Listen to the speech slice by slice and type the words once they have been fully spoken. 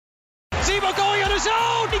Zebo going on his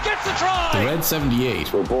own. He gets the try. The Red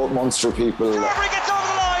 78. We're both Munster people. Carberry gets over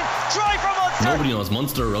the line. Try from Munster. Nobody knows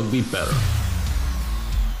Munster rugby better.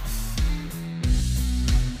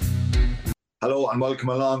 Hello and welcome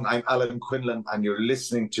along. I'm Alan Quinlan and you're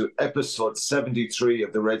listening to episode 73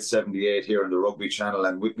 of the Red 78 here on the Rugby Channel,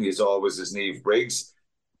 and with me as always is Niamh Briggs.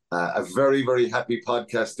 A very, very happy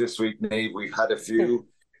podcast this week, Niamh. We've had a few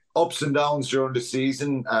ups and downs during the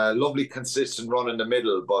season. Lovely consistent run in the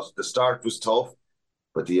middle, but the start was tough,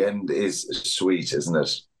 but the end is sweet, isn't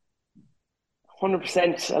it?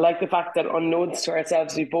 100%. I like the fact that unknowns to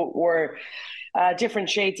ourselves, we both were different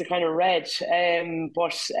shades of kind of red.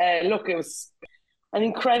 But look, it was an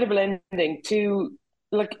incredible ending to,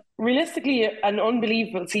 like, realistically, an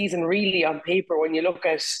unbelievable season, really, on paper, when you look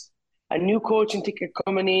at a new coaching ticket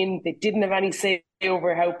coming in. They didn't have any say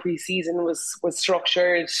over how pre-season was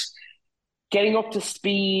structured, getting up to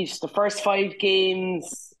speed, the first 5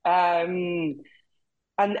 games, and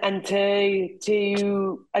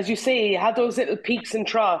to, as you say, have those little peaks and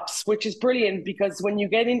troughs, which is brilliant, because when you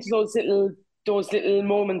get into those little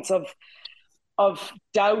moments of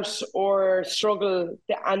doubt or struggle,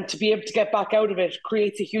 and to be able to get back out of it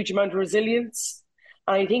creates a huge amount of resilience.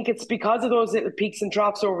 And I think it's because of those little peaks and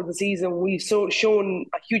troughs over the season, we've shown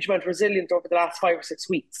a huge amount of resilience over the last 5 or 6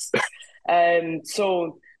 weeks.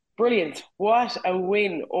 So brilliant. What a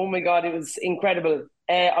win. Oh my God, it was incredible.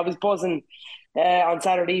 I was buzzing on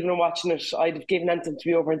Saturday evening watching it. I'd have given anything to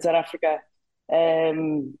be over in South Africa. I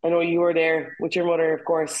know you were there with your mother, of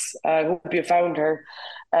course. I hope you found her.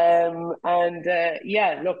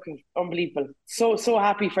 Yeah, look, unbelievable. So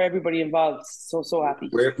happy for everybody involved. So happy.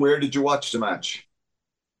 Where did you watch the match?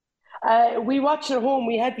 We watched at home.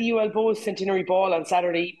 We had the UL Bows centenary ball on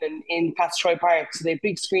Saturday evening in Castroy Park, so they had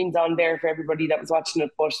big screens on there for everybody that was watching it.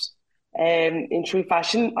 But in true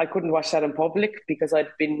fashion, I couldn't watch that in public because I'd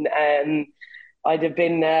have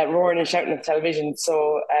been roaring and shouting at television.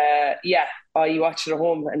 So I watched it at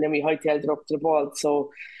home, and then we hightailed it up to the ball. So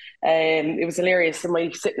it was hilarious. And my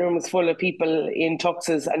sitting room was full of people in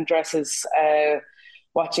tuxes and dresses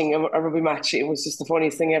watching a rugby match. It was just the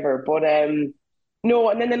funniest thing ever. But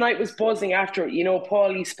no, and then the night was buzzing after it. You know,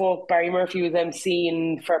 Paulie spoke, Barry Murphy was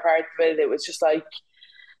emceeing for a part of it. It was just like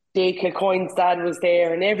Dave Kilcoyne's dad was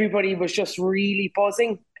there, and everybody was just really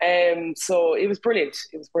buzzing. So it was brilliant.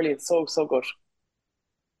 It was brilliant. So good.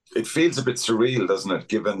 It feels a bit surreal, doesn't it,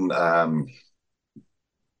 given the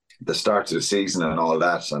start of the season and all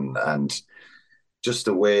that, and just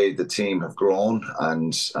the way the team have grown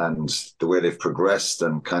and the way they've progressed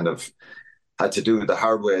and kind of had to do it the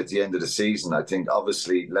hard way at the end of the season. I think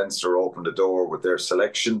obviously Leinster opened the door with their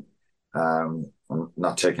selection. I'm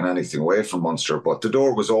not taking anything away from Munster, but the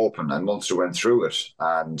door was open and Munster went through it.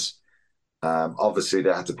 And obviously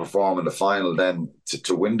they had to perform in the final then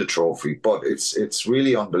to win the trophy. But it's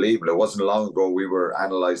really unbelievable. It wasn't long ago we were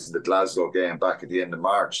analysing the Glasgow game back at the end of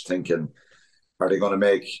March, thinking, are they going to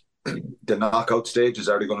make the knockout stages?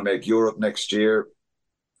 Are they going to make Europe next year?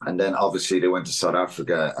 And then obviously they went to South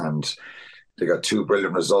Africa and they got 2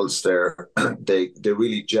 brilliant results there. They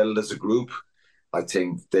really gelled as a group. I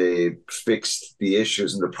think they fixed the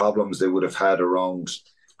issues and the problems they would have had around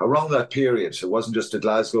that period. It wasn't just a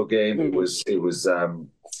Glasgow game. It was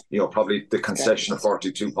probably the concession of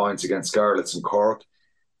 42 points against Scarlets in Cork,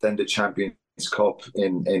 then the Champions Cup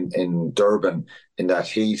in Durban in that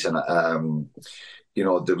heat, and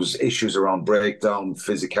there was issues around breakdown,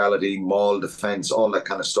 physicality, maul defence, all that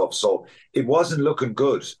kind of stuff. So it wasn't looking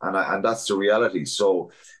good, and that's the reality.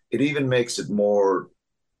 So it even makes it more.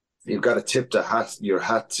 You've got to tip your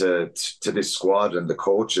hat to this squad and the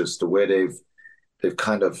coaches, the way they've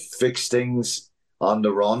kind of fixed things on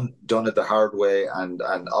the run, done it the hard way, and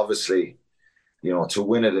obviously, to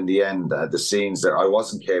win it in the end. The scenes there, I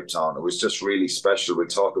was in Cape Town. It was just really special. We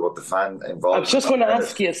talk about the fan involvement. I was just going to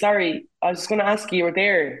ask you. Sorry, I was going to ask you. You were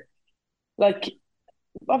there, like,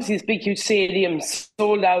 obviously this big huge stadium,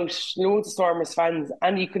 sold out, loads of Stormers fans,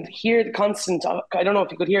 and you could hear the constant. I don't know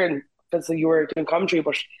if you could hear it because you were doing commentary,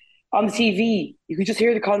 but on the TV, you could just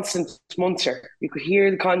hear the constant Munster. You could hear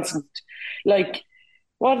the constant, like,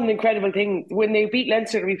 what an incredible thing. When they beat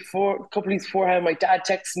Leinster a couple of weeks beforehand, my dad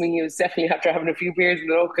texted me. He was definitely after having a few beers in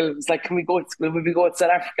the local. It was like, will we go to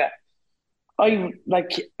South Africa? I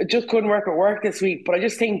just couldn't work at work this week, but I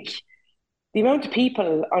just think the amount of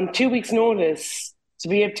people on 2 weeks' notice to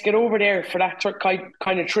be able to get over there for that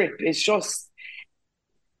kind of trip is just,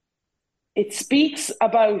 it speaks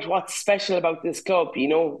about what's special about this club. We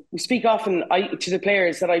speak often to the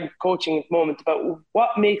players that I'm coaching at the moment about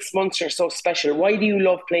what makes Munster so special. Why do you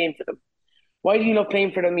love playing for them? Why do you love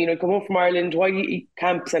playing for them? You come home from Ireland. Why do you eat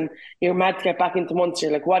camps and you're mad to get back into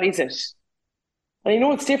Munster? Like, what is it? And I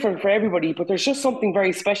know it's different for everybody, but there's just something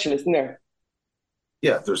very special, isn't there?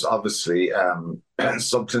 Yeah, there's obviously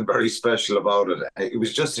something very special about it. It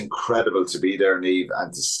was just incredible to be there, Niamh,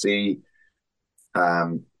 and to see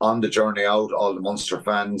on the journey out all the Munster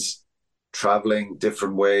fans traveling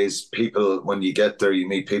different ways. People, when you get there, you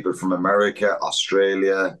meet people from America,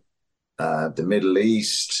 Australia, the Middle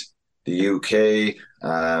East, the UK,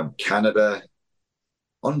 Canada.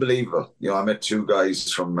 Unbelievable. I met two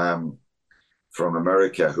guys from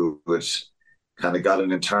America who had kind of got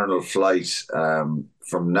an internal flight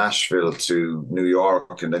from Nashville to New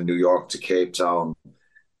York and then New York to Cape Town,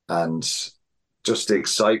 and just the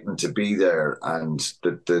excitement to be there and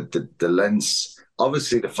the lens.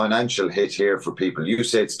 Obviously, the financial hit here for people. You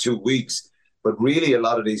say it's 2 weeks, but really a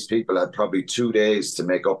lot of these people had probably 2 days to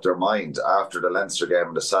make up their mind after the Leinster game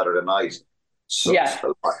on the Saturday night. So Yeah.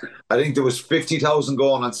 I think there was 50,000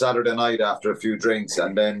 going on Saturday night after a few drinks.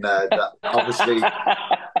 And then obviously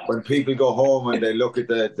when people go home and they look at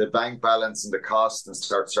the bank balance and the cost and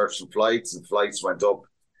start searching flights, and flights went up.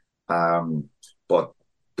 But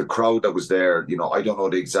the crowd that was there, I don't know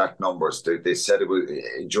the exact numbers. They said it was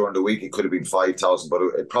during the week, it could have been 5,000, but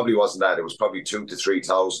it probably wasn't that. It was probably 2,000 to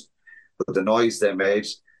 3,000. But the noise they made,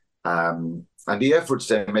 and the efforts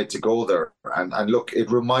they made to go there, and look, it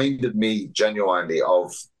reminded me genuinely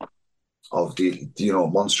of the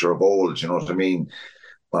Munster of old. You know what I mean?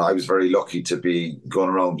 Well, I was very lucky to be going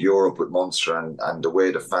around Europe with Munster and the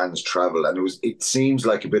way the fans travel, and it seems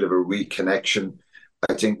like a bit of a reconnection.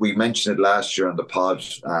 I think we mentioned it last year on the pod.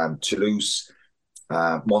 Toulouse,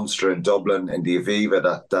 Munster in Dublin in the Aviva,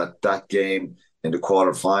 that game in the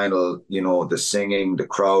quarterfinal. The singing, the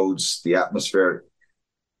crowds, the atmosphere.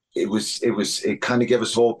 It kind of gave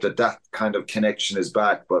us hope that kind of connection is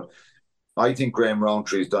back. But I think Graham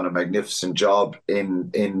Rowntree has done a magnificent job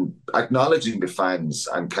in acknowledging the fans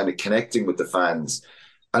and kind of connecting with the fans.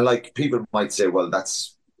 And like people might say, well,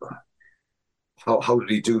 that's how did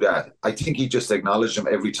he do that? I think he just acknowledged them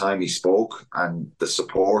every time he spoke, and the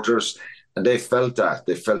supporters, and they felt that.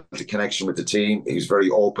 They felt the connection with the team. He was very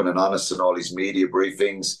open and honest in all his media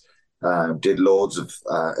briefings, did loads of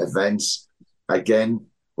events. Again,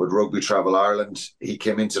 with Rugby Travel Ireland, he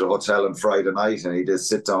came into the hotel on Friday night and he did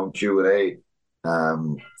sit-down Q&A,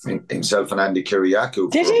 himself and Andy Kiriakou.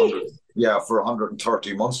 Did he? Yeah, for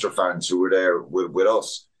 130 Munster fans who were there with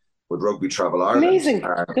us, with Rugby Travel Ireland. Amazing.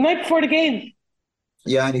 The night before the game.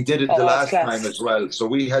 Yeah, and he did it the last time as well. So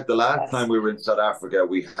we had the last time we were in South Africa,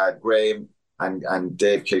 we had Graham and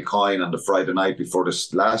Dave Kilcoyne on the Friday night before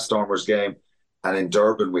this last Stormers game. And in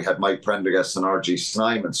Durban, we had Mike Prendergast and RG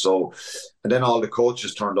Snyman. So, and then all the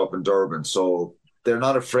coaches turned up in Durban. So they're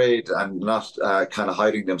not afraid and not kind of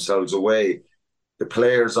hiding themselves away. The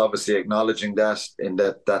players obviously acknowledging that in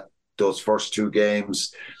that those first two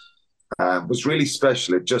games was really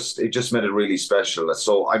special. It just made it really special.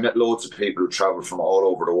 So I met loads of people who travelled from all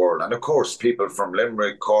over the world. And of course, people from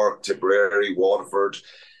Limerick, Cork, Tipperary, Waterford,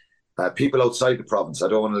 people outside the province. I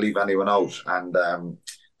don't want to leave anyone out. And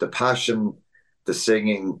the passion, the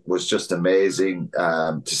singing was just amazing.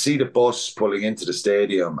 To see the bus pulling into the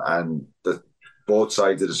stadium and both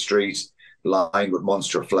sides of the street lined with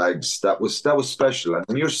Munster flags, that was special. And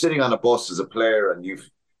when you're sitting on a bus as a player and you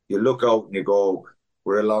look out and you go,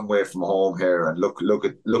 we're a long way from home here, and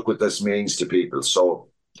look what this means to people. So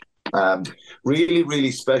really, really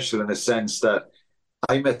special in a sense that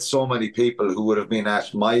I met so many people who would have been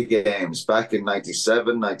at my games back in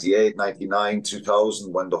 97, 98, 99,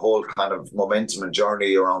 2000, when the whole kind of momentum and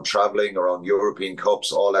journey around travelling, around European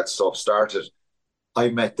Cups, all that stuff started. I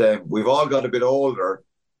met them. We've all got a bit older,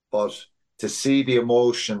 but to see the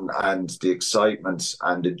emotion and the excitement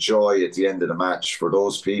and the joy at the end of the match for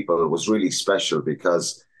those people was really special,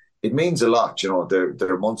 because it means a lot.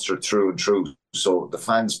 They're Munster through and through. So the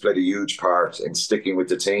fans played a huge part in sticking with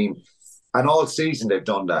the team. And all season they've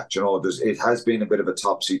done that. It has been a bit of a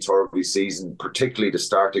topsy-turvy season, particularly the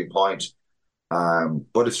starting point.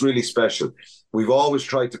 But it's really special. We've always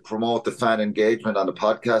tried to promote the fan engagement on the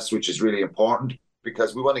podcast, which is really important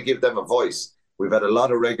because we want to give them a voice. We've had a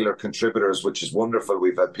lot of regular contributors, which is wonderful.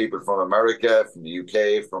 We've had people from America, from the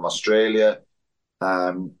UK, from Australia.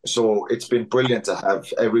 So it's been brilliant to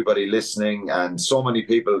have everybody listening and so many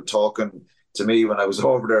people talking to me when I was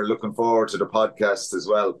over there, looking forward to the podcast as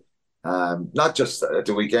well. Not just at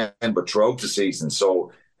the weekend, but throughout the season.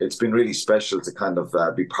 So it's been really special to kind of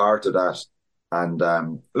be part of that.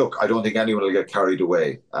 And look, I don't think anyone will get carried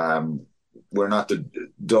away. We're not the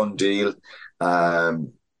done deal,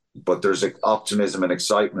 but there's optimism and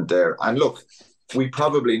excitement there. And look, we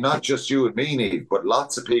probably, not just you and me, Niamh, but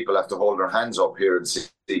lots of people have to hold their hands up here and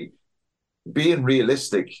see, being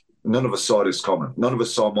realistic, none of us saw this coming. None of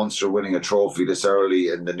us saw Munster winning a trophy this early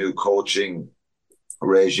in the new coaching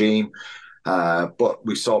regime. But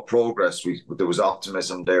we saw progress. There was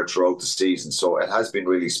optimism there throughout the season. So it has been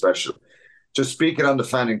really special. Just speaking on the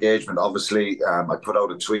fan engagement, obviously, I put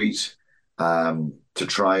out a tweet to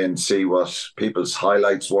try and see what people's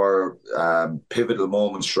highlights were, pivotal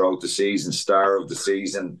moments throughout the season, star of the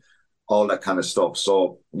season, all that kind of stuff.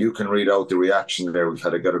 So you can read out the reaction there. We've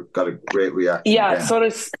had got a great reaction. Yeah, again. so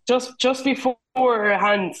there's just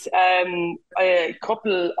beforehand, a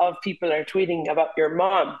couple of people are tweeting about your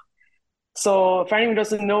mom. So if anyone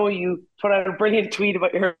doesn't know, you put out a brilliant tweet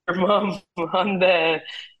about your mom on the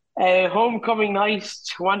homecoming night,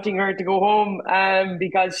 wanting her to go home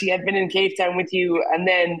because she had been in Cape Town with you, and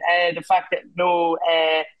then the fact that no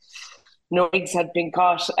eggs had been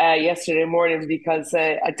caught yesterday morning, because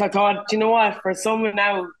I thought, you know what, for someone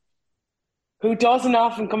now who doesn't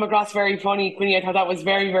often come across very funny, Quinny, I thought that was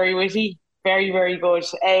very, very witty, very, very good.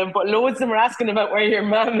 But loads of them were asking about where your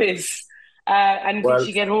mum is and did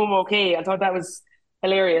she get home okay. I thought that was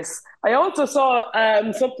hilarious. I also saw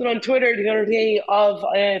something on Twitter the other day of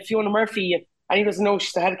Fiona Murphy. And he doesn't know,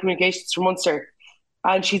 she's the head of communications for Munster.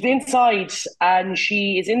 And she's inside and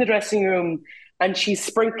she is in the dressing room and she's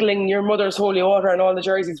sprinkling your mother's holy water on all the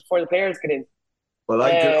jerseys before the players get in. Well,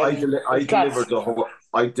 I delivered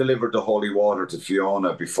the holy water to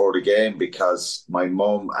Fiona before the game because my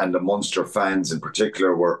mum and the Munster fans in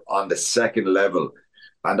particular were on the second level.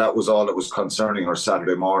 And that was all that was concerning her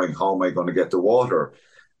Saturday morning. How am I going to get the water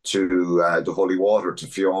to the holy water to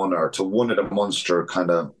Fiona or to one of the Munster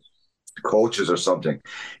kind of coaches or something?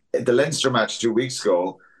 The Leinster match 2 weeks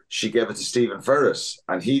ago, she gave it to Stephen Ferris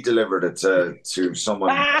and he delivered it to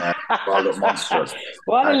someone called at Munster.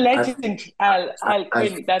 What a legend, Al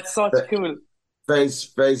Quinn. That's such cool.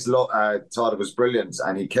 Faze thought it was brilliant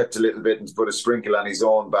and he kept a little bit and put a sprinkle on his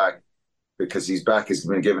own back because his back has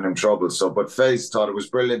been giving him trouble. So, but Faze thought it was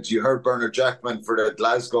brilliant. You heard Bernard Jackman for the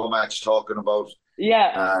Glasgow match talking about.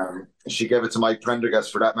 Yeah. She gave it to Mike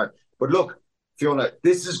Prendergast for that match. But look, Fiona,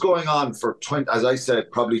 this is going on for, as I said,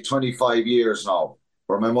 probably 25 years now,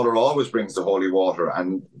 where my mother always brings the holy water.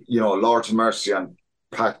 And, you know, Lord have mercy on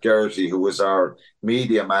Pat Geraghty, who was our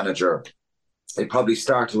media manager. It probably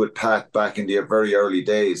started with Pat back in the very early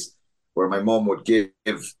days, where my mum would give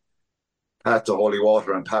Pat the holy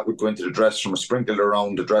water and Pat would go into the dressing room, sprinkle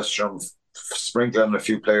around the dressing room, sprinkle on a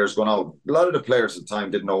few players going out. A lot of the players at the time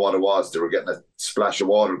didn't know what it was. They were getting a splash of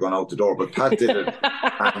water going out the door, but Pat did it.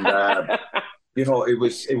 And, you know, it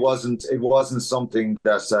wasn't something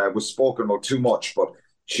that was spoken about too much, but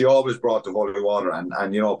she always brought the holy water.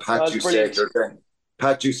 And you know, Pat used to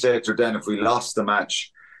say to her then, if we lost the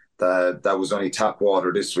match, that was only tap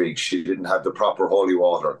water this week. She didn't have the proper holy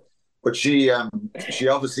water. But she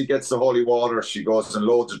obviously gets the holy water. She goes on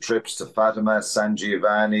loads of trips to Fatima, San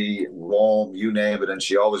Giovanni, Rome, you name it, and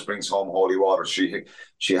she always brings home holy water. She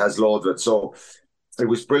has loads of it. So it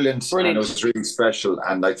was brilliant. And it was really special.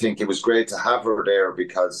 And I think it was great to have her there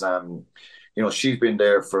because you know, she's been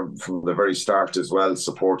there from the very start as well,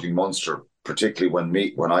 supporting Munster, particularly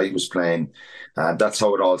when I was playing. And that's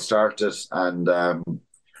how it all started. And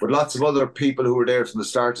with lots of other people who were there from the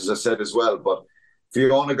start, as I said as well. But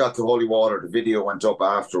Fiona got the holy water. The video went up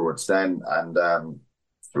afterwards then. And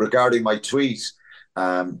regarding my tweet,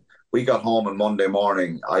 we got home on Monday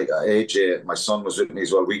morning. AJ, my son, was with me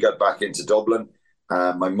as well. We got back into Dublin.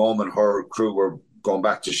 My mum and her crew were going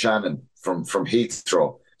back to Shannon from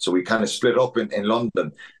Heathrow. So we kind of split up in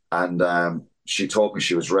London. And she told me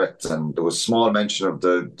she was wrecked. And there was small mention of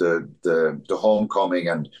the homecoming.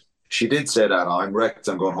 And she did say that, I'm wrecked,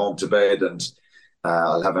 I'm going home to bed and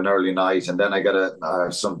I'll have an early night. And then I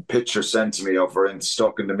got some picture sent to me of her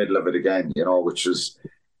stuck in the middle of it again, you know, which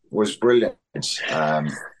was brilliant.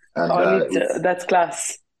 That's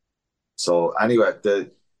class. So anyway,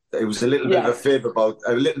 it was a little bit of a fib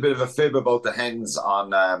about the hens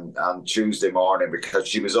on Tuesday morning because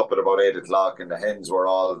she was up at about 8 o'clock and the hens were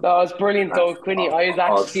all. That was brilliant though, Quinny. I was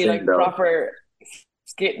actually like proper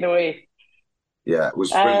skating away. Yeah, it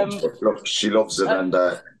was brilliant. Look, she loves it and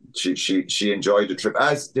she enjoyed the trip,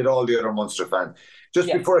 as did all the other Munster fans.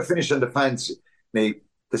 Just before I finish on the fans, the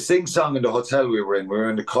sing song in the hotel we were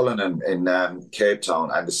in the Cullinan in Cape Town,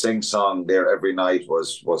 and the sing song there every night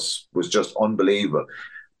was just unbelievable.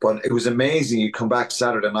 But it was amazing. You come back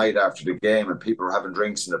Saturday night after the game and people were having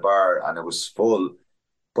drinks in the bar and it was full,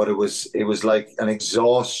 but it was like an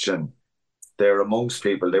exhaustion there amongst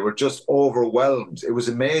people. They were just overwhelmed. It was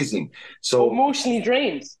amazing. So emotionally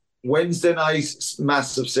drained. Wednesday night,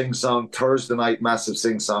 massive sing-song. Thursday night, massive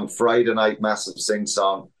sing-song. Friday night, massive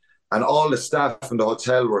sing-song. And all the staff in the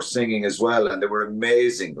hotel were singing as well, and they were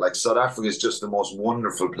amazing. Like, South Africa is just the most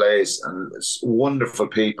wonderful place, and it's wonderful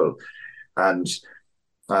people. And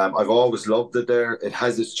I've always loved it there. It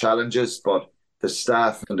has its challenges, but the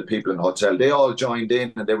staff and the people in the hotel, they all joined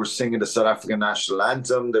in, and they were singing the South African national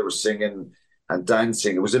anthem. They were singing and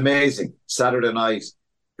dancing. It was amazing. Saturday night,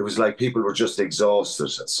 it was like people were just exhausted.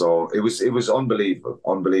 So it was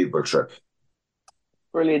unbelievable trip.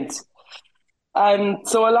 Brilliant.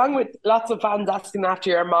 So along with lots of fans asking after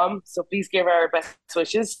your mum, so please give her best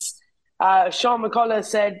wishes. Sean McCullough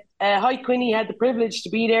said, hi Quinny, had the privilege to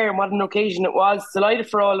be there and what an occasion it was. Delighted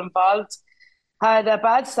for all involved. Had a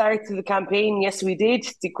bad start to the campaign. Yes, we did.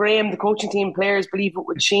 Did Graham, the coaching team, players believe it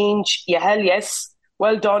would change? Yeah, hell yes.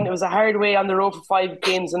 Well done. It was a hard way on the road for 5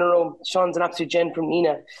 games in a row. Sean's an absolute gent from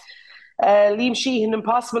Nina. Liam Sheehan,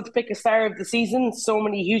 impossible to pick a star of the season. So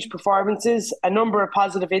many huge performances, a number of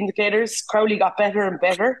positive indicators. Crowley got better and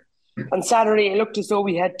better. On Saturday, it looked as though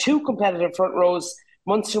we had 2 competitive front rows.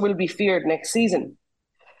 Munster will be feared next season.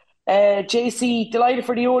 JC, delighted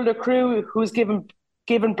for the older crew who's given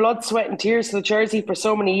blood, sweat and tears to the jersey for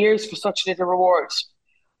so many years for such little reward.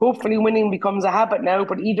 Hopefully winning becomes a habit now,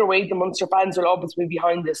 but either way, the Munster fans will always be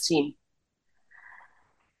behind this team.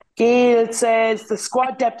 Gail says, the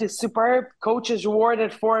squad depth is superb. Coaches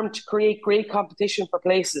rewarded for him to create great competition for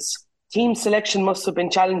places. Team selection must have been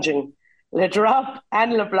challenging. Le Drop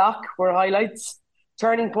and Le Bloc were highlights.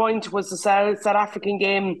 Turning point was the South African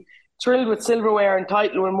game. Thrilled with silverware and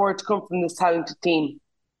title and more to come from this talented team.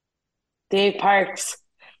 Dave Parks,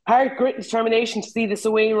 hard grit and determination to see this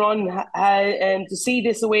away run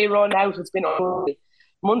out has been unreal.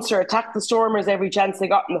 Munster attacked the Stormers every chance they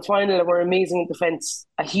got in the final and were amazing in defence.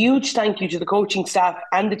 A huge thank you to the coaching staff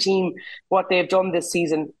and the team for what they've done this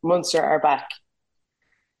season. Munster are back.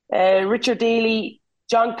 Richard Daly,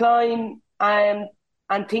 John Klein, and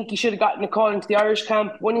think he should have gotten a call into the Irish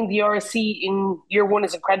camp. Winning the URC in year 1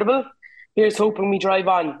 is incredible. Here's hoping we drive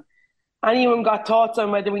on. Anyone got thoughts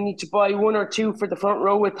on whether we need to buy 1 or 2 for the front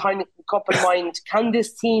row with Heineken Cup in mind? Can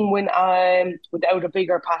this team win without a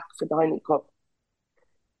bigger pack for the Heineken Cup?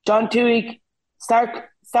 John Tuig,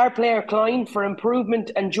 star player Klein for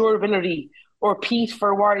improvement and durability, or Pete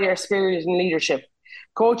for warrior spirit and leadership.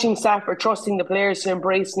 Coaching staff are trusting the players to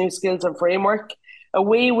embrace new skills and framework.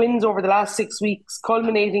 Away wins over the last 6 weeks,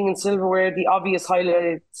 culminating in silverware, the obvious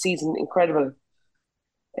highlighted season. Incredible.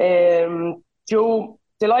 Joe,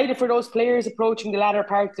 delighted for those players approaching the latter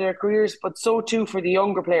part of their careers, but so too for the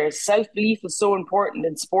younger players. Self-belief is so important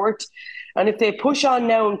in sport. And if they push on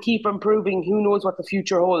now and keep improving, who knows what the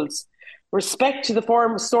future holds. Respect to the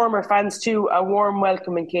former Stormer fans too. A warm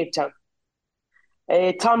welcome in Cape Town.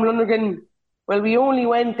 Tom Lundergan, well, we only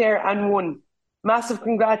went there and won. Massive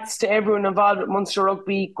congrats to everyone involved with Munster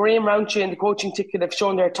Rugby. Graham Roundtree and the coaching ticket have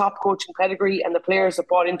shown their top coaching pedigree and the players have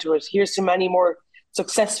bought into it. Here's to many more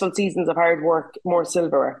successful seasons of hard work, more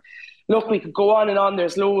silverware. Look, we could go on and on.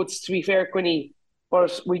 There's loads, to be fair, Quinny,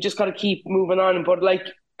 but we just got to keep moving on. But like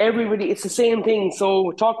everybody, it's the same thing. So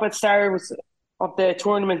we talk about stars of the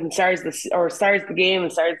tournament and stars of the game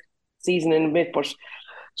and stars of the season in a bit. But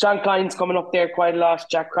Sean Klein's coming up there quite a lot.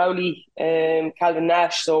 Jack Crowley, Calvin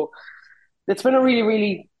Nash. So it's been a really,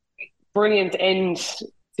 really brilliant end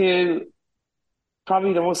to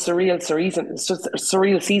probably the most surreal season. It's just a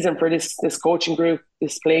surreal season for this coaching group,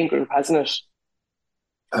 this playing group, hasn't it?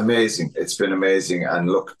 Amazing. It's been amazing. And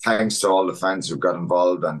look, thanks to all the fans who got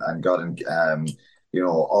involved and got in,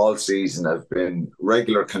 all season have been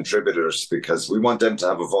regular contributors because we want them to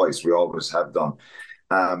have a voice. We always have done.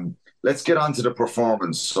 Let's get on to the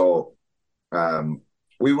performance. So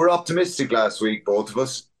we were optimistic last week, both of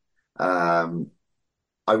us.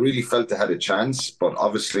 I really felt they had a chance, but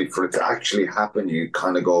obviously for it to actually happen, you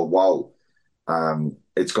kind of go, wow,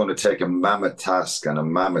 it's going to take a mammoth task and a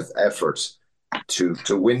mammoth effort to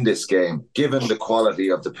win this game, given the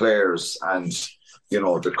quality of the players and,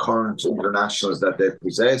 the current internationals that they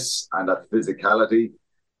possess and that physicality.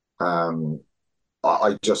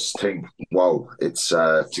 I just think, wow, it's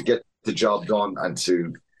to get the job done and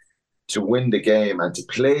to win the game and to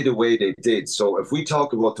play the way they did. So if we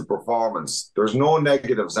talk about the performance, there's no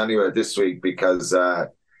negatives anyway this week because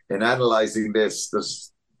in analysing this,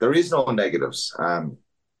 there is no negatives.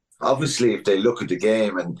 Obviously, if they look at the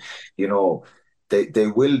game and, they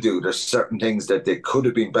will do, there's certain things that they could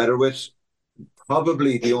have been better with.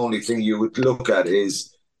 Probably the only thing you would look at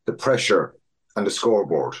is the pressure and the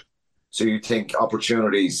scoreboard. So you think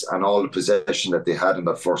opportunities and all the possession that they had in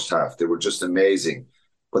that first half, they were just amazing.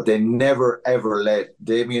 But they never, ever let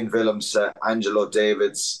Damien Willems, Angelo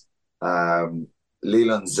Davids,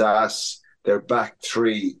 Leland Zass, their back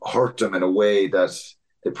three hurt them in a way that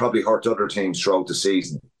they probably hurt other teams throughout the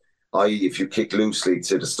season. I.e., if you kick loosely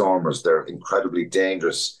to the Stormers, they're incredibly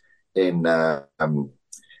dangerous in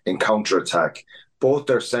counter-attack. Both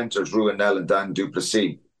their centres, Ruinell and Dan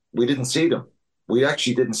Duplessis, we didn't see them. We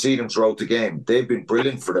actually didn't see them throughout the game. They've been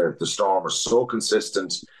brilliant for the Stormers, so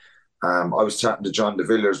consistent. I was chatting to John de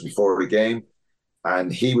Villiers before the game,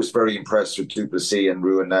 and he was very impressed with Duplessis and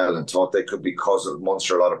Ruinell and thought they could be causing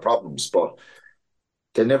Munster a lot of problems. But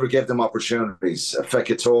they never gave them opportunities.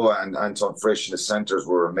 Fekitoa and Anton Frisch in the centres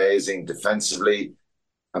were amazing defensively.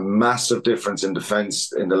 A massive difference in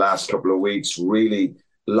defence in the last couple of weeks, really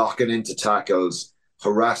locking into tackles,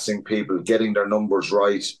 harassing people, getting their numbers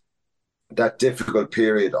right. That difficult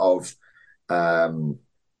period of the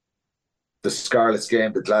Scarlets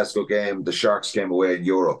game, the Glasgow game, the Sharks game away in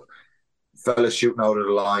Europe. Fellas shooting out of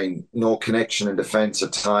the line, no connection in defence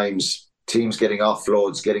at times, teams getting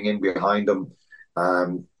offloads, getting in behind them.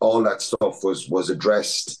 All that stuff was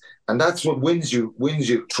addressed. And that's what wins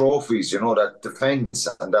you trophies, that defence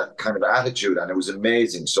and that kind of attitude. And it was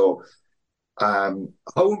amazing. So how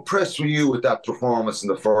impressed were you with that performance in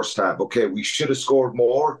the first half? Okay, we should have scored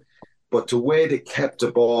more, but the way they kept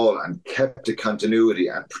the ball and kept the continuity,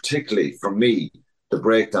 and particularly for me, the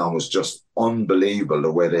breakdown was just unbelievable,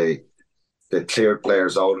 the way they cleared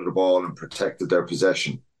players out of the ball and protected their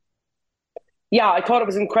possession. Yeah, I thought it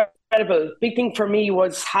was incredible. Big thing for me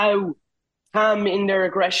was how calm in their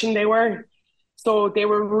aggression they were. So they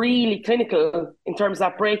were really clinical in terms of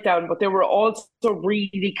that breakdown, but they were also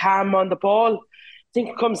really calm on the ball. I think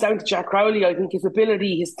it comes down to Jack Crowley. I think his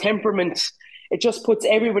ability, his temperament, it just puts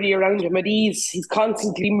everybody around him at ease. He's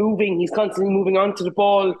constantly moving onto the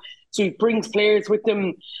ball. So he brings players with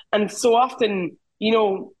him. And so often,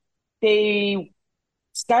 they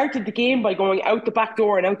started the game by going out the back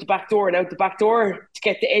door and out the back door and out the back door to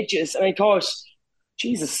get the edges. And I thought,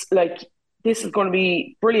 Jesus, this is going to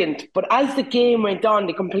be brilliant. But as the game went on,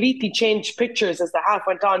 they completely changed pictures as the half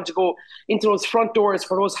went on to go into those front doors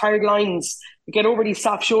for those hard lines, to get over these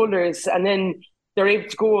soft shoulders, and then they're able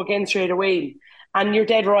to go again straight away. And you're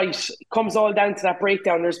dead right. It comes all down to that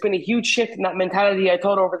breakdown. There's been a huge shift in that mentality, I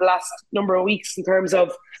thought, over the last number of weeks in terms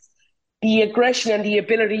of the aggression and the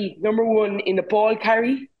ability, number one, in the ball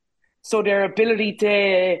carry. So their ability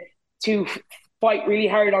to fight really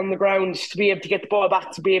hard on the ground, to be able to get the ball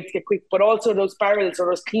back, to be able to get quick, but also those barrels or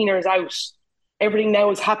those cleaners out. Everything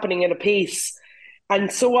now is happening at a pace.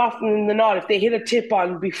 And so often than not, if they hit a tip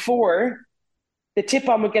on before, the tip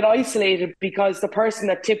on would get isolated because the person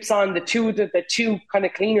that tips on, the two kind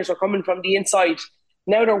of cleaners are coming from the inside.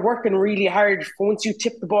 Now they're working really hard once you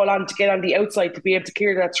tip the ball on to get on the outside to be able to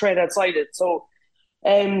clear that thread outside it. So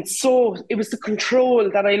it was the control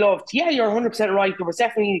that I loved. Yeah, you're 100% right. There was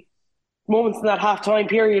definitely moments in that half-time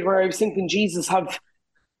period where I was thinking, Jesus, have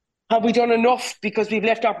we done enough? Because we've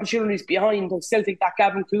left opportunities behind. I still think that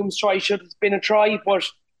Gavin Coombs try should have been a try, but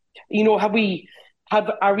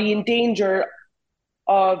are we in danger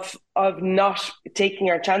of not taking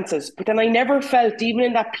our chances? But then I never felt, even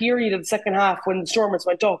in that period of the second half when the Stormers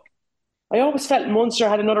went up, I always felt Munster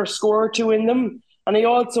had another score or two in them. And I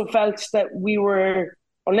also felt that we were,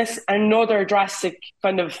 unless another drastic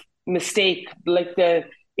kind of mistake, like the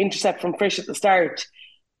intercept from Frisch at the start,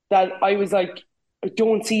 that I was like, I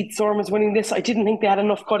don't see the Stormers winning this. I didn't think they had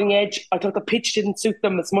enough cutting edge. I thought the pitch didn't suit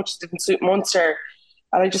them as much as it didn't suit Munster.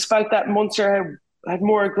 And I just felt that Munster had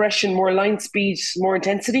more aggression, more line speed, more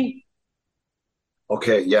intensity.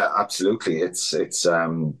 Okay, yeah, absolutely.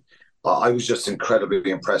 I was just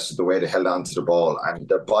incredibly impressed with the way they held on to the ball and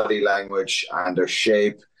their body language and their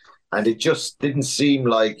shape. And it just didn't seem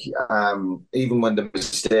like, even when the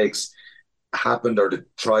mistakes happened or the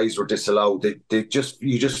tries were disallowed, you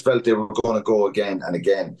just felt they were going to go again and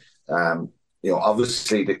again.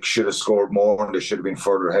 Obviously they should have scored more and they should have been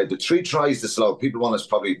further ahead. The 3 tries disallowed, people want us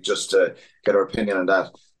probably just to get our opinion on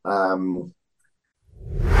that.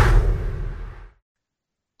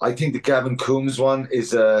 I think the Gavin Coombs one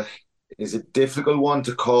is a difficult one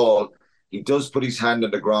to call. He does put his hand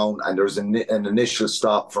on the ground and there's an initial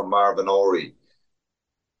stop from Marvin Ory.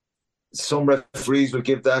 Some referees will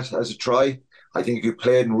give that as a try. I think if you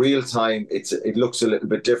play it in real time, it looks a little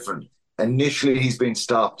bit different. Initially, he's been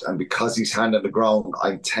stopped, and because he's hand on the ground,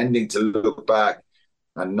 I'm tending to look back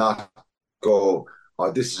and not go,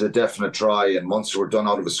 oh, this is a definite try, and Munster were done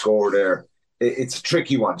out of a score there. It's a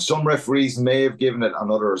tricky one. Some referees may have given it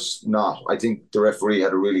and others not. I think the referee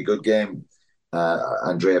had a really good game,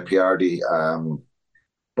 Andrea Piardi.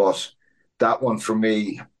 But that one, for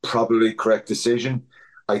me, probably correct decision.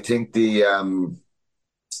 I think the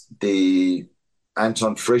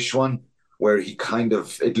Anton Frisch one, where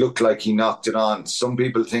it looked like he knocked it on. Some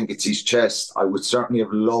people think it's his chest. I would certainly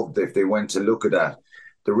have loved if they went to look at that.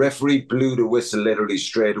 The referee blew the whistle literally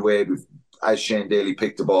straight away as Shane Daly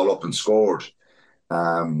picked the ball up and scored.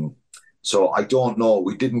 So I don't know.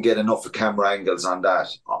 We didn't get enough of camera angles on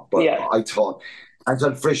that. But I thought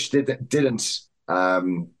Anton Frisch didn't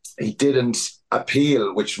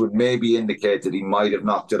appeal, which would maybe indicate that he might have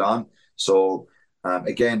knocked it on. So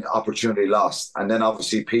again, opportunity lost. And then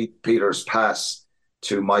obviously Peter's pass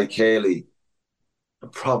to Mike Haley,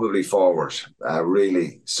 probably forward,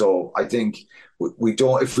 really. So I think we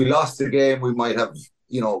don't. If we lost the game, we might have,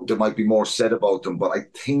 there might be more said about them. But I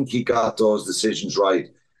think he got those decisions right.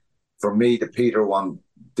 For me, the Peter one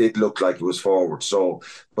did look like it was forward. So,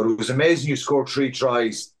 but it was amazing. You scored 3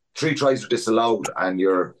 tries. 3 tries were disallowed, and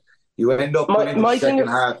you end up going into the second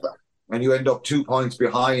half, and you end up 2 points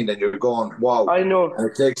behind, and you're going, wow. I know. And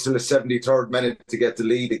it takes till the 73rd minute to get the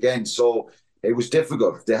lead again. So it was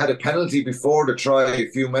difficult. They had a penalty before the try a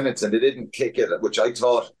few minutes, and they didn't kick it, which I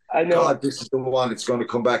thought, God, this is the one. It's going to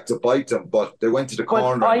come back to bite them. But they went to the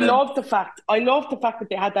corner. I love the fact that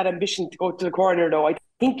they had that ambition to go to the corner, though. I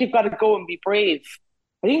think you've got to go and be brave.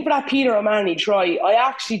 I think for that Peter O'Mahony try, I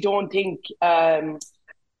actually don't think. I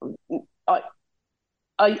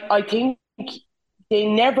think they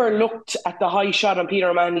never looked at the high shot on Peter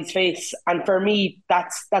O'Mahony's face, and for me,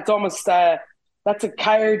 that's almost that's a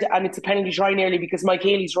card, and it's a penalty try nearly because Mike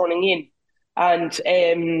Haley's running in. And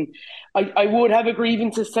I would have a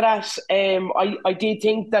grievances to that. I did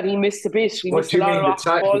think that he missed a bit. What do you mean,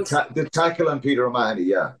 the tackle on Peter O'Mahony?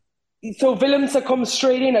 Yeah. So Willems comes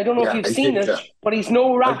straight in. I don't know if you've seen it, but he's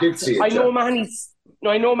no rat. I did see it. I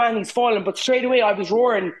know O'Mahony's fallen, but straight away I was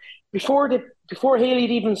roaring before Haley had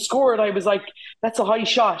even scored. I was like, "That's a high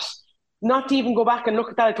shot." Not to even go back and look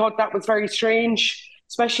at that, I thought that was very strange,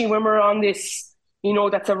 especially when we're on this.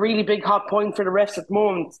 That's a really big hot point for the refs at the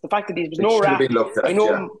moment. The fact that there was no rap. I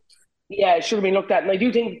know. Yeah, it should have been looked at. And I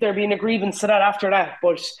do think there'd be a grievance to that after that.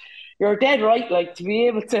 But you're dead right. Like, to be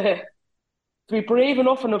able to be brave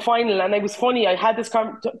enough in the final. And it was funny. I had this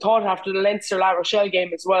thought after the Leinster-La Rochelle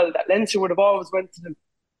game as well, that Leinster would have always went to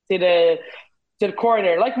the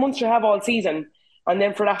corner, like Munster have all season. And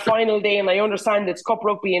then for that final day, and I understand it's cup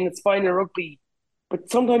rugby and it's final rugby, but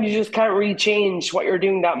sometimes you just can't really change what you're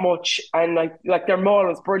doing that much. And like their maul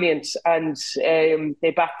was brilliant, and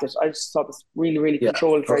they backed it. I just thought it was really, really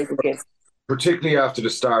controlled, very good game. Particularly after the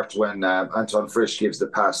start when Anton Frisch gives the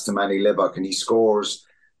pass to Manny Libbok and he scores.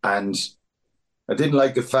 And I didn't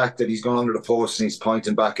like the fact that he's gone under the post and he's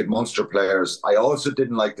pointing back at Munster players. I also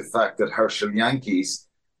didn't like the fact that Herschel Yankees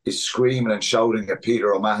is screaming and shouting at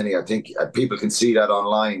Peter O'Mahony. I think people can see that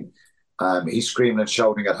online. He's screaming and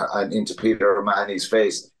shouting into Peter O'Mahony's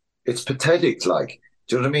face. It's pathetic, like.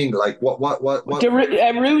 Do you know what I mean? Like, what?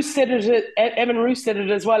 Roos did it. Evan Roos did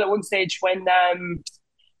it as well at one stage when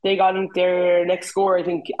they got their next score, I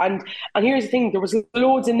think. And here's the thing: there was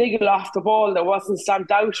loads of niggle off the ball that wasn't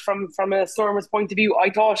stamped out from a Stormers' point of view, I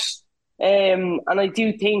thought. And I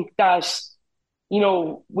do think that,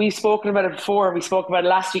 we've spoken about it before. We spoke about it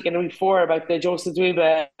last week and the week before about the Joseph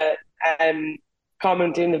Dweba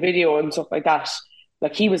comment in the video and stuff like that.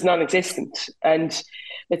 Like, he was non-existent, and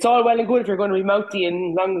it's all well and good if you're going to be mouthy,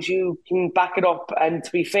 and as long as you can back it up. And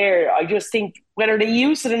to be fair, I just think whether they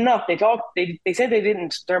used it or not, they said they didn't in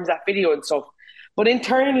terms of that video and stuff, but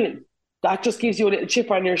internally that just gives you a little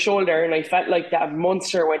chip on your shoulder. And I felt like that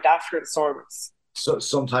Munster went after the Stormers. So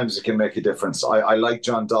sometimes it can make a difference. I like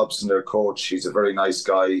John Dobson, their coach. He's a very nice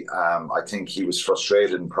guy. I think he was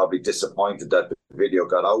frustrated and probably disappointed that the video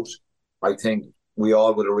got out. I think we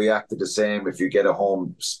all would have reacted the same if you get a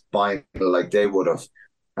home final like they would have.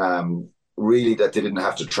 Really, that they didn't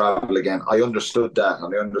have to travel again. I understood that,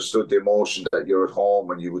 and I understood the emotion that you're at home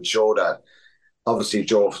when you would show that. Obviously,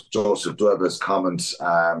 Joseph Dweba's comments,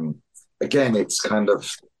 again, it's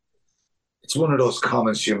one of those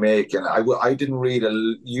comments you make, and I didn't read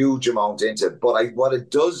a huge amount into it, but what it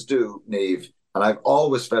does do, Niamh, and I've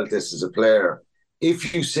always felt this as a player,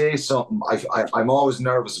 if you say something, I'm always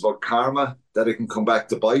nervous about karma, that it can come back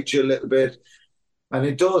to bite you a little bit. And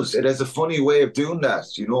it does. It has a funny way of doing that.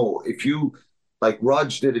 If you, like Rog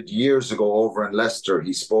did it years ago over in Leicester,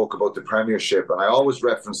 he spoke about the Premiership. And I always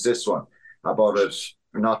reference this one about it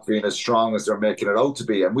not being as strong as they're making it out to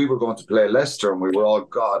be. And we were going to play Leicester and we were all,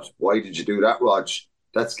 God, why did you do that, Rog?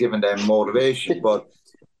 That's giving them motivation. But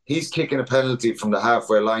he's kicking a penalty from the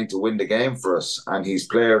halfway line to win the game for us. And he's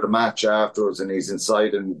player of the match afterwards. And he's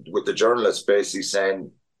inside and with the journalist basically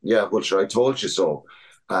saying, yeah, well, sure, I told you so.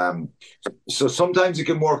 So sometimes it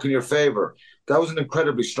can work in your favour. That was an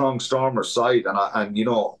incredibly strong Stormer side, and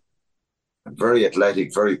very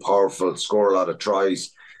athletic, very powerful, score a lot of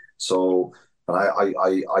tries. So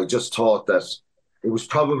I just thought that it was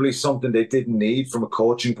probably something they didn't need from a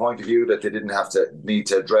coaching point of view, that they didn't have to need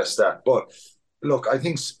to address that. But look, I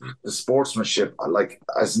think the sportsmanship, like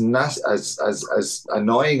as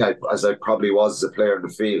annoying as I probably was as a player in the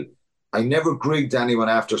field, I never grigged anyone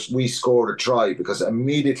after we scored a try, because I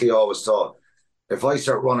immediately always thought, if I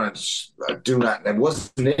start running and doing that, and it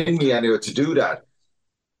wasn't in me anyway to do that,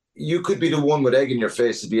 you could be the one with egg in your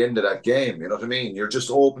face at the end of that game. You know what I mean? You're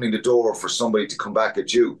just opening the door for somebody to come back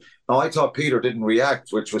at you. Now, I thought Peter didn't react,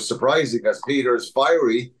 which was surprising, as Peter is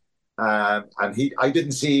fiery. And I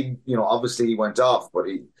didn't see him, obviously he went off, but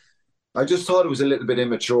I just thought it was a little bit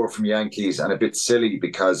immature from Yankees and a bit silly,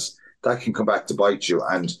 because that can come back to bite you.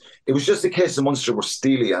 And it was just a case of Munster were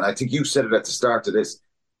steely. And I think you said it at the start of this.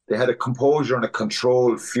 They had a composure and a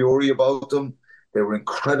controlled fury about them. They were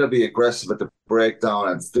incredibly aggressive at the breakdown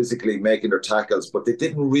and physically making their tackles, but they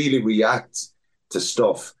didn't really react to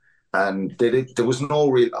stuff. And there was no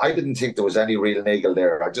real, I didn't think there was any real niggle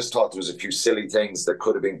there. I just thought there was a few silly things that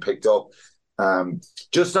could have been picked up.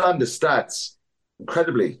 Just on the stats,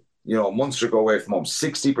 incredibly, Munster go away from home,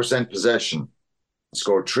 60% possession,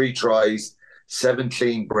 scored 3 tries, 7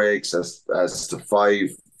 clean breaks as to 5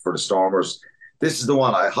 for the Stormers. This is the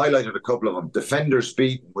one, I highlighted a couple of them. Defenders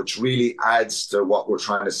beaten, which really adds to what we're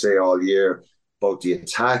trying to say all year about the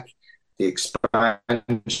attack, the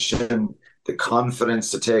expansion, the confidence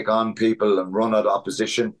to take on people and run at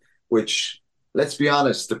opposition, which, let's be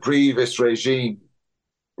honest, the previous regime,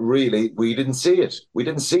 really, we didn't see it. We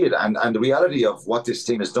didn't see it. And the reality of what this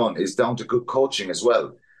team has done is down to good coaching as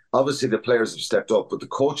well. Obviously, the players have stepped up, but the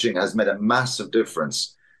coaching has made a massive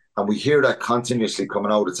difference. And we hear that continuously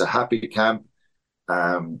coming out. It's a happy camp.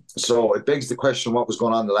 So it begs the question, what was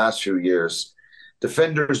going on the last few years?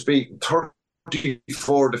 Defenders beaten,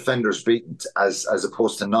 34 defenders beaten as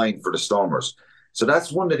opposed to 9 for the Stormers. So that's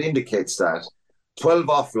one that indicates that. 12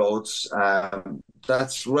 offloads,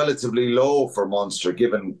 that's relatively low for Munster,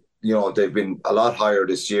 given, they've been a lot higher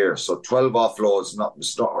this year. So 12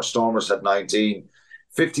 offloads, Stormers had 19,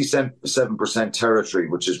 57% territory,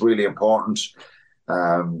 which is really important.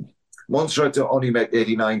 Munster had to only make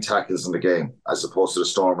 89 tackles in the game, as opposed to the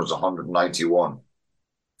Stormers' 191.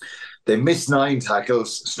 They missed 9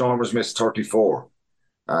 tackles. Stormers missed 34.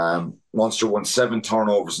 Munster won 7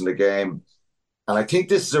 turnovers in the game. And I think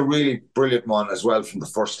this is a really brilliant one as well from the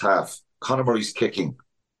first half. Conor Murray's kicking.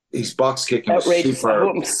 His box kicking was superb.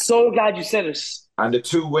 I'm so glad you said it. And the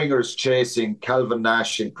 2 wingers chasing, Calvin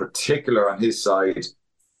Nash in particular on his side,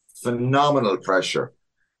 phenomenal pressure.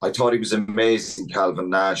 I thought he was amazing, Calvin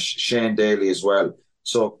Nash, Shane Daly as well.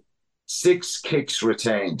 So 6 kicks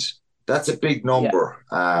retained. That's a big number.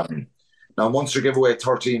 Yeah. Now, Munster gave away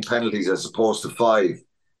 13 penalties as opposed to 5.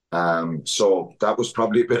 So that was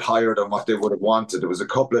probably a bit higher than what they would have wanted. There was a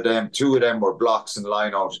couple of them, 2 of them were blocks in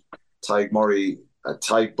line out. Ty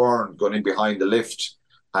Byrne going in behind the lift,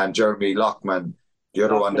 and Jeremy Lockman, the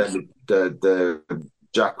other one, then the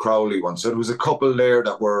Jack Crowley one. So there was a couple there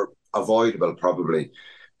that were avoidable probably.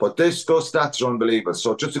 But those stats are unbelievable.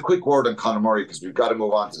 So just a quick word on Conor Murray, because we've got to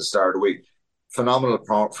move on to the start of the week. Phenomenal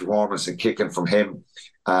performance and kicking from him.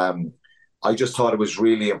 I just thought it was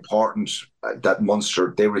really important that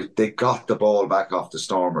Munster, they got the ball back off the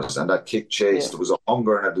Stormers, and that kick chase, there was a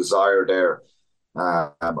hunger and a desire there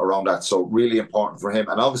around that. So really important for him.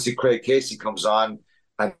 And obviously Craig Casey comes on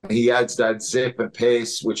and he adds that zip and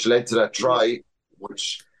pace, which led to that try,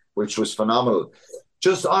 which was phenomenal.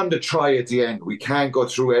 Just on the try at the end, we can't go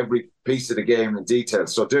through every piece of the game in detail.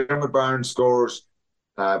 So Dermot Barnes scores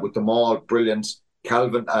with the maul, brilliant.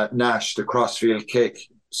 Calvin Nash, the crossfield kick,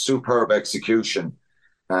 superb execution.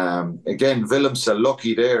 Again, Willemse,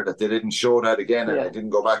 lucky there that they didn't show that again and they didn't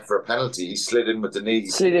go back for a penalty. He slid in with the knee.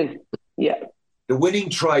 Slid in, yeah. The winning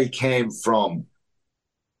try came from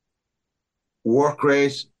work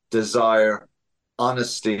rate, desire,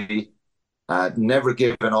 honesty, never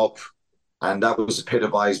giving up. And that was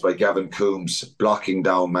epitomised by Gavin Coombs blocking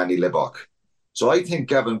down Manny Libok. So I think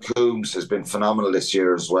Gavin Coombs has been phenomenal this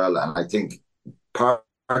year as well. And I think parts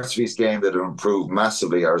of his game that have improved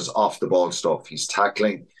massively are his off-the-ball stuff. He's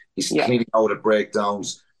tackling, he's cleaning out at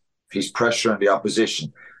breakdowns, he's pressuring the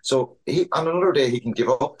opposition. So on another day, he can give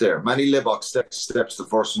up there. Manny Libok steps the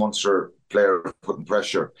first Munster player putting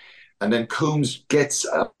pressure. And then Coombs gets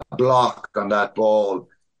a block on that ball.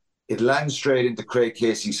 It lands straight into Craig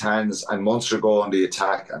Casey's hands and Munster go on the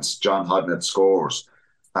attack and John Hodnett scores.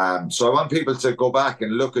 So I want people to go back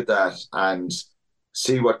and look at that and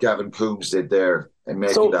see what Gavin Coombs did there. in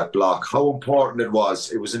making that block. How important it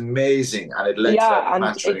was. It was amazing, and it led to that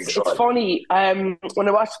match-winning try. It's funny. When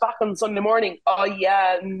I watched back on Sunday morning,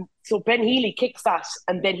 so Ben Healy kicks that,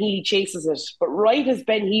 and Ben Healy chases it. But right as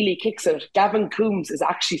Ben Healy kicks it, Gavin Coombs is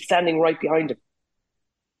actually standing right behind him,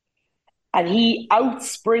 and he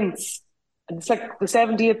out-sprints. And it's like the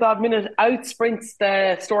 70th odd minute, out-sprints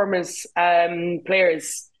the Stormers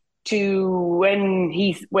players to when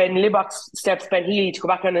Libbok steps Ben Healy to go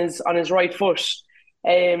back on his right foot.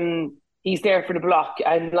 He's there for the block,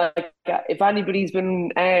 and like if anybody's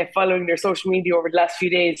been following their social media over the last few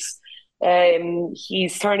days,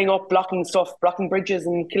 he's turning up blocking stuff, blocking bridges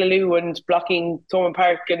in Killaloe and blocking Thomond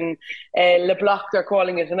Park and Le Bloc, they're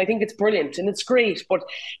calling it, and I think it's brilliant and it's great. But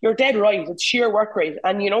you're dead right, it's sheer work rate,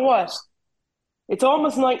 and you know what? It's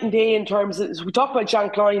almost night and day in terms of, we talk about John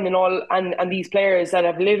Klein and all, and these players that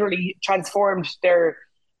have literally transformed their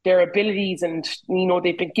abilities, and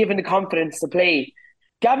they've been given the confidence to play.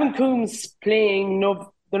 Gavin Coombs playing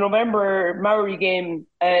the November Maori game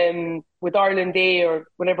with Ireland Day or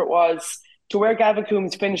whatever it was, to where Gavin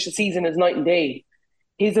Coombs finished the season is night and day.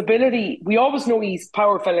 His ability, we always know he's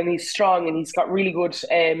powerful and he's strong and he's got really good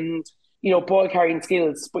ball carrying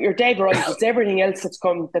skills. But you're dead right. It's everything else that's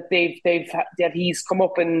come that that he's come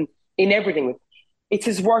up in everything with. It's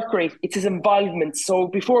his work rate. It's his involvement. So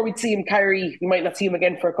before we'd see him carry, we might not see him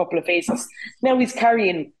again for a couple of phases. Now he's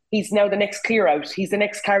carrying. He's now the next clear out. He's the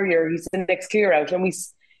next carrier. He's the next clear out. And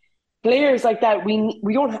players like that, we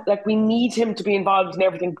need him to be involved in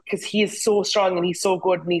everything because he is so strong and he's so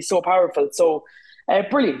good and he's so powerful. So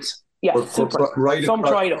brilliant. Yeah, super. Some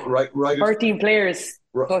try though. Right. 13 players.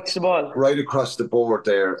 Touch the ball right across the board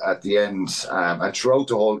there at the end, and throughout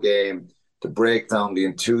the whole game, to break down the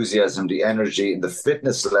enthusiasm, the energy, and the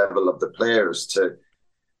fitness level of the players to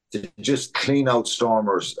just clean out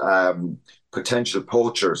Stormers, potential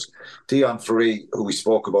poachers. Dion Ferry, who we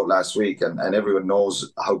spoke about last week, and everyone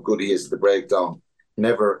knows how good he is at the breakdown,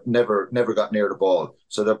 never got near the ball.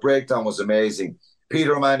 So the breakdown was amazing.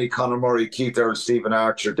 Peter O'Mahony, Conor Murray, Keith Earl, Stephen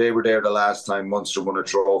Archer, they were there the last time Munster won a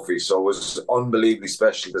trophy. So it was unbelievably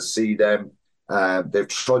special to see them. They've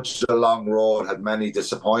trudged a long road, had many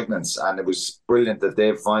disappointments, and it was brilliant that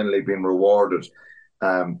they've finally been rewarded.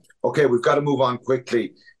 Okay, we've got to move on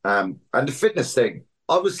quickly. And the fitness thing.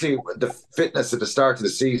 Obviously, the fitness at the start of the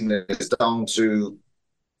season is down to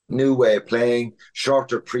new way of playing,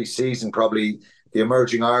 shorter pre-season probably. The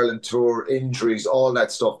emerging Ireland tour, injuries, all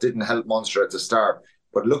that stuff didn't help Munster at the start.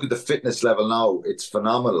 But look at the fitness level now. It's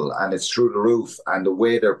phenomenal and it's through the roof. And the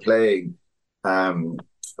way they're playing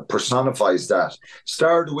personifies that.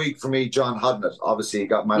 Star of the week for me, John Hodnett. Obviously, he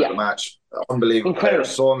got man of the match. Unbelievable player.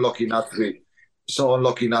 So unlucky not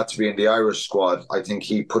to be in the Irish squad. I think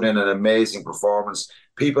he put in an amazing performance.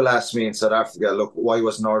 People asked me in South Africa, look, why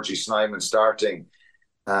wasn't RG Snyman starting?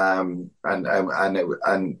 And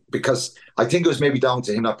because I think it was maybe down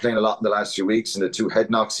to him not playing a lot in the last few weeks and the 2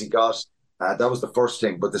 head knocks he got. That was the first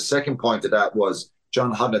thing. But the second point of that was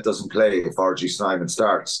John Hodnett doesn't play if RG Snyman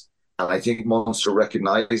starts. And I think Munster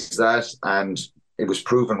recognised that, and it was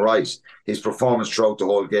proven right. His performance throughout the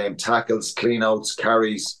whole game, tackles, clean-outs,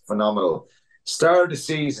 carries, phenomenal. Star of the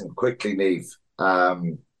season, quickly,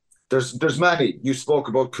 Niamh. There's many. You spoke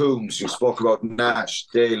about Coombs, you spoke about Nash,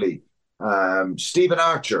 Daly. Stephen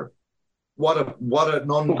Archer, what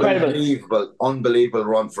an unbelievable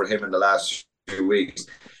run for him in the last few weeks.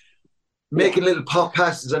 Making little pop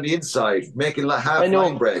passes on the inside, making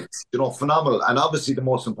half-line breaks, phenomenal. And obviously the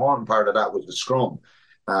most important part of that was the scrum.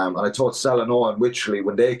 And I thought Salanoa and Wycherley,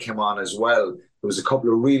 when they came on as well, there was a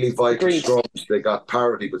couple of really vital scrums. They got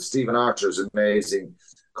parity, but Stephen Archer is amazing.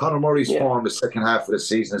 Conor Murray's form the second half of the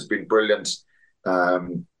season has been brilliant.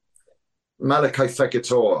 Malachi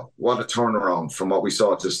Fekitoa, what a turnaround from what we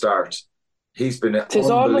saw at the start. He's been unbelievable. It's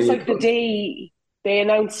almost like the day they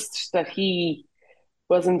announced that he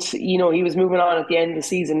wasn't, he was moving on at the end of the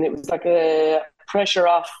season. It was like a pressure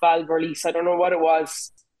off valve release. I don't know what it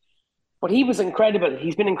was. But he was incredible.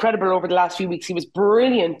 He's been incredible over the last few weeks. He was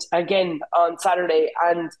brilliant again on Saturday.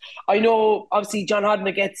 And I know, obviously, John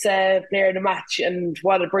Hodnett gets player of the match, and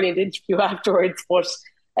what a brilliant interview afterwards. But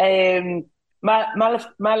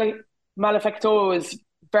Malefacto is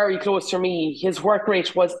very close to me. His work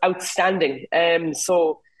rate was outstanding.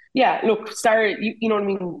 So, yeah, look, Star, you know what I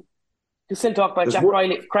mean? You still talk about Jack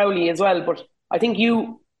Crowley as well, but I think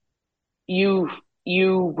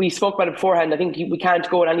we spoke about it beforehand. I think we can't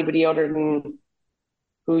go with anybody other than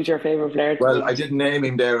who's your favourite player. Well, I didn't name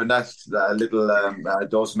him there, and that's a little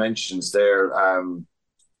those mentions there.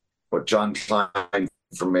 But John Klein,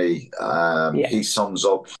 for me, he sums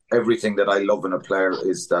up everything that I love in a player: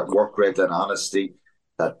 is that work rate, that honesty,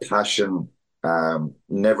 that passion,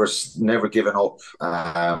 Never given up.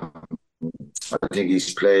 I think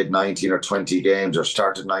he's played 19 or 20 games or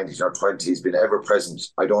started 19 or 20. He's been ever present.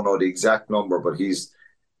 I don't know the exact number, but he's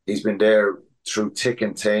been there through thick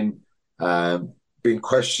and thin. Been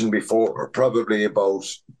questioned before, probably about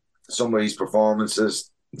some of his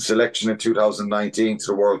performances. Selection in 2019 to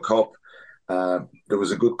the World Cup. There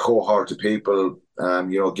was a good cohort of people,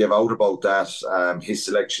 give out about that. His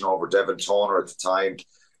selection over Devon Toner at the time.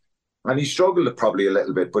 And he struggled probably a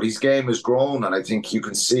little bit, but his game has grown. And I think you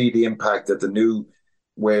can see the impact that the new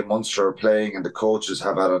way Munster are playing and the coaches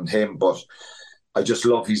have had on him. But I just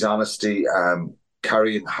love his honesty,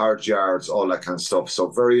 carrying hard yards, all that kind of stuff. So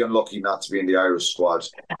very unlucky not to be in the Irish squad.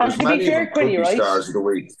 And to be fair, Quinny, right? Stars of the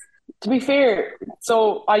week. To be fair,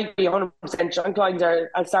 so I agree 100%. John Clyde's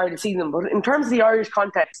I've started to see them, but in terms of the Irish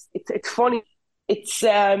context, it's funny. It's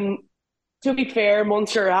to be fair,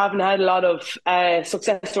 Munster haven't had a lot of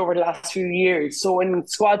success over the last few years. So when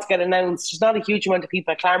squads get announced, there's not a huge amount of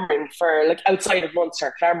people clamouring for, like outside of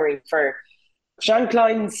Munster, clamouring for. Sean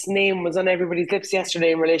Klein's name was on everybody's lips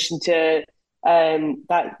yesterday in relation to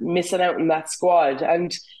that missing out on that squad,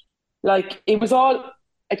 and like it was all.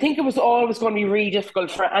 I think it was always going to be really difficult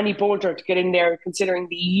for any bolter to get in there, considering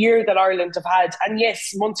the year that Ireland have had. And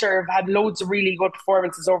yes, Munster have had loads of really good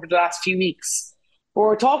performances over the last few weeks. But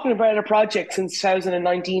we're talking about a project since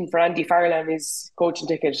 2019 for Andy Farrell and his coaching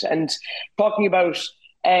ticket, and talking about,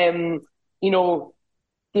 the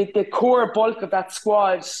core bulk of that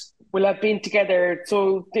squad will have been together.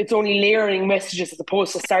 So it's only layering messages as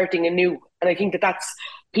opposed to starting anew. And I think that's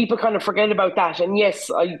people kind of forget about that. And yes,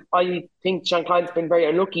 I think Sean Klein's been very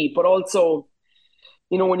unlucky, but also,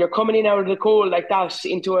 when you're coming in out of the cold like that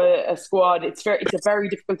into a squad, it's a very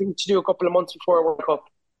difficult thing to do a couple of months before a World Cup.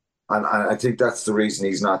 And I think that's the reason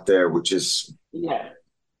he's not there, which is,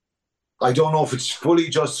 I don't know if it's fully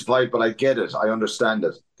justified, but I get it. I understand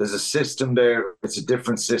it. There's a system there. It's a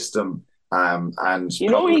different system. And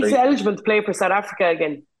he's eligible to play for South Africa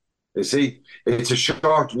again. You see, it's a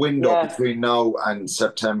short window between now and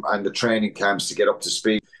September and the training camps to get up to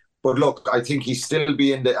speed. But look, I think he'll still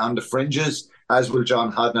be on the fringes, as will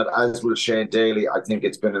John Hadnett, as will Shane Daly. I think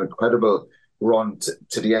it's been an incredible run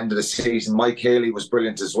to the end of the season. Mike Haley was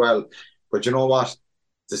brilliant as well. But you know what?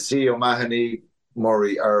 To see O'Mahony,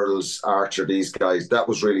 Murray, Earls, Archer, these guys, that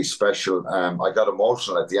was really special. I got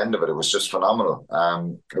emotional at the end of it. It was just phenomenal.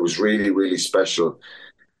 It was really, really special.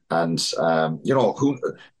 And,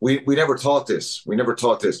 we never thought this. We never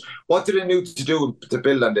thought this. What do they need to do to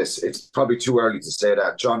build on this? It's probably too early to say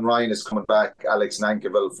that. John Ryan is coming back, Alex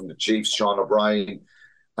Nankivell from the Chiefs, Sean O'Brien.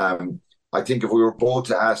 I think if we were both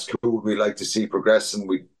to ask who would we like to see progressing,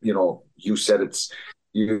 you said it's,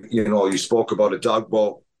 you spoke about a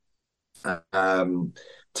Dogbo,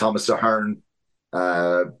 Thomas Ahern,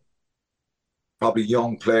 probably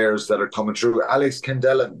young players that are coming through. Alex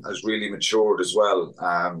Kendellen has really matured as well.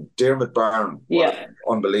 Dermot Byrne,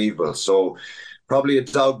 unbelievable. So probably a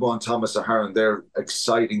Dogbo and Thomas Ahern, they're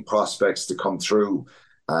exciting prospects to come through,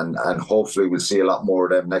 and hopefully we'll see a lot more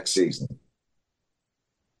of them next season.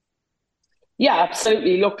 Yeah,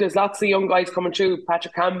 absolutely. Look, there's lots of young guys coming through,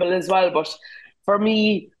 Patrick Campbell as well. But for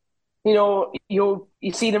me, you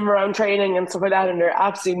see them around training and stuff like that, and they're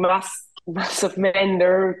absolutely massive men.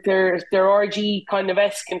 They're RG kind of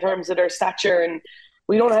esque in terms of their stature, and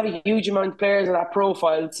we don't have a huge amount of players of that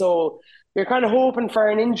profile. So you're kind of hoping for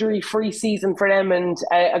an injury-free season for them and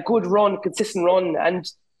a good run, consistent run. And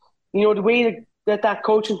the way that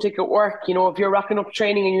coaching ticket work, if you're racking up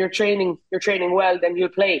training and you're training well, then you'll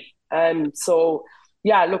play. So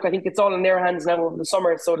yeah, look, I think it's all in their hands now over the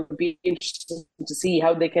summer. So it'll be interesting to see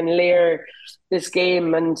how they can layer this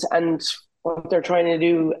game and what they're trying to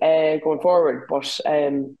do going forward. But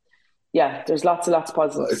there's lots of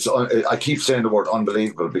positives. I keep saying the word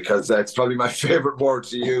unbelievable because that's probably my favourite word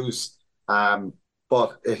to use.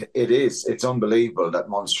 But it's unbelievable that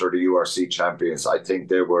Munster are the URC champions. I think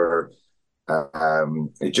they were.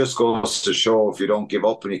 It just goes to show if you don't give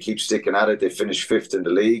up and you keep sticking at it, they finished 5th in the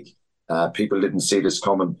league. People didn't see this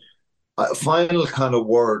coming. Final kind of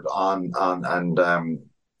word on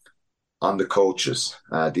the coaches,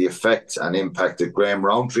 the effect and impact that Graham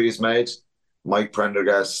Rowntree has made, Mike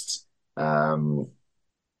Prendergast, Andy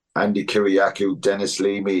Kiriakou, Dennis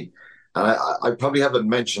Leamy, and I probably haven't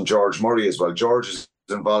mentioned George Murray as well. George is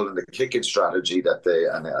involved in the kicking strategy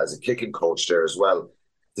and as a kicking coach there as well.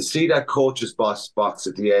 To see that coach's box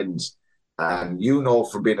at the end, and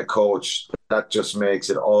from being a coach, that just makes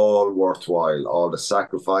it all worthwhile. All the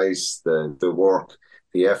sacrifice, the work,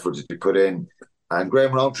 the effort that you put in. And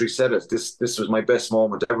Graham Rowntree said it. This was my best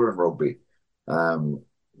moment ever in rugby.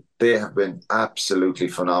 they have been absolutely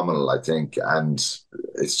phenomenal, I think, and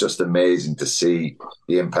it's just amazing to see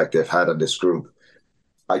the impact they've had on this group.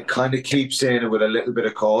 I kind of keep saying it with a little bit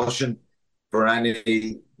of caution for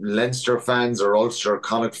any Leinster fans or Ulster or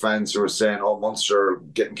Connacht fans who are saying, oh, Munster are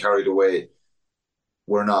getting carried away.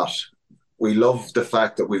 We're not. We love the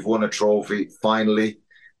fact that we've won a trophy finally,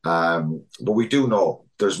 but we do know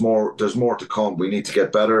there's more to come. We need to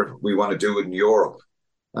get better. We want to do it in Europe.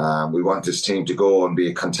 We want this team to go and be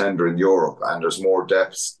a contender in Europe, and there's more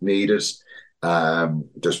depth needed.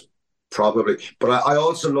 There's probably, but I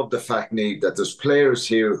also love the fact, Niamh, that there's players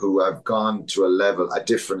here who have gone to a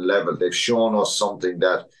different level. They've shown us something,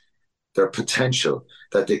 that their potential,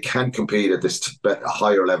 that they can compete at this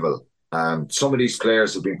higher level. Some of these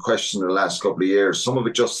players have been questioned in the last couple of years. Some of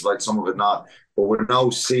it justified, some of it not. But we're now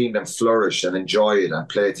seeing them flourish and enjoy it and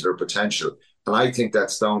play to their potential. And I think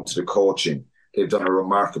that's down to the coaching. They've done a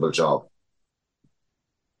remarkable job.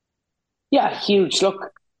 Yeah, huge.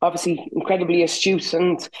 Look, obviously incredibly astute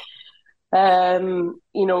and,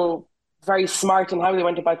 very smart in how they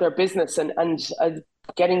went about their business and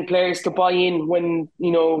getting players to buy in when,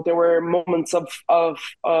 there were moments of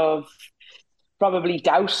probably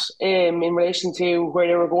doubt in relation to where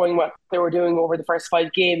they were going, what they were doing over the first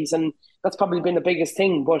 5 games. And that's probably been the biggest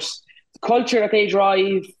thing. But the culture that they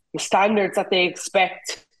drive, the standards that they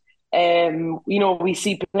expect, we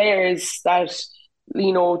see players that,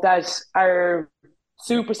 that are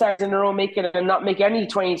superstars in their own making and not make any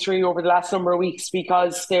 23 over the last number of weeks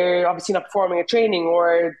because they're obviously not performing at training,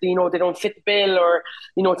 or, they don't fit the bill, or,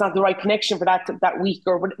 it's not the right connection for that week,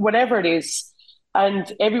 or whatever it is.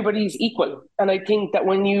 And everybody's equal. And I think that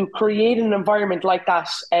when you create an environment like that,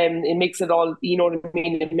 it makes it all, you know what I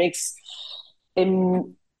mean? It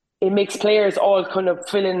makes players all kind of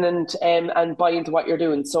fill in and buy into what you're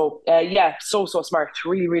doing. So, so smart,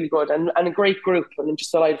 really, really good, and a great group. And I'm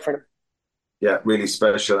just delighted for them. Yeah, really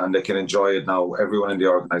special, and they can enjoy it now. Everyone in the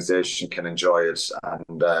organisation can enjoy it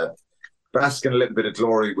and bask in a little bit of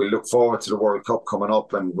glory. We'll look forward to the World Cup coming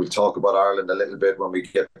up, and we'll talk about Ireland a little bit when we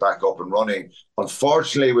get back up and running.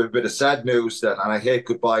 Unfortunately, we have a bit of sad news and I hate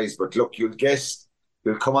goodbyes, but look, you'll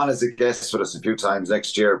come on as a guest with us a few times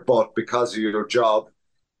next year, but because of your job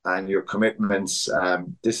and your commitments,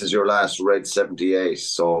 this is your last Red 78.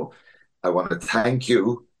 So I want to thank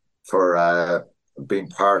you for being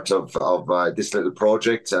part of this little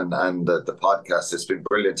project and the podcast. It's been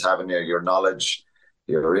brilliant having you, your knowledge,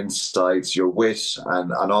 your insights, your wit,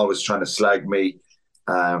 and always trying to slag me.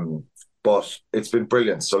 But it's been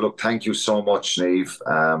brilliant. So look, thank you so much, Niamh.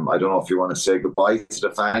 I don't know if you want to say goodbye to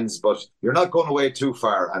the fans, but you're not going away too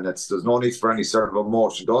far, and there's no need for any sort of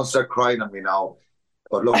emotion. Don't start crying on me now.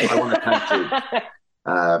 But look, I want to thank you.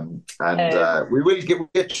 We will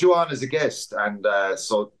get you on as a guest, and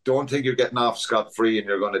so don't think you're getting off scot-free and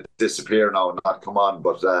you're going to disappear now and not come on.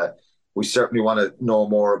 But we certainly want to know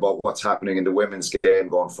more about what's happening in the women's game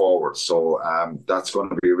going forward. So that's going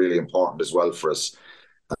to be really important as well for us.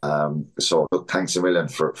 So look, thanks a million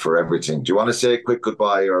for everything. Do you want to say a quick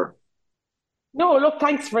goodbye or? No, look,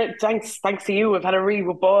 thanks to you. We've had a really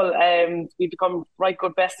good ball. We've become right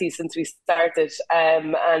good besties since we started.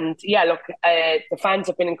 And yeah, look, the fans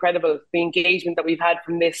have been incredible. The engagement that we've had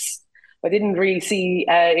from this, I didn't really see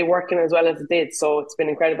it working as well as it did. So it's been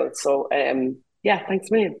incredible. So yeah, thanks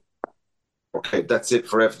a million. Okay, that's it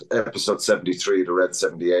for episode 73, the Red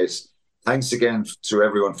 78. Thanks again to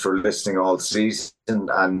everyone for listening all season,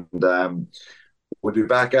 and we'll be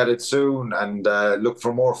back at it soon, and look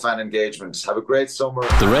for more fan engagement. Have a great summer.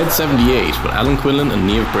 The Red 78 with Alan Quinlan and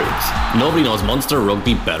Niamh Briggs. Nobody knows Munster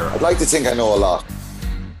rugby better. I'd like to think I know a lot.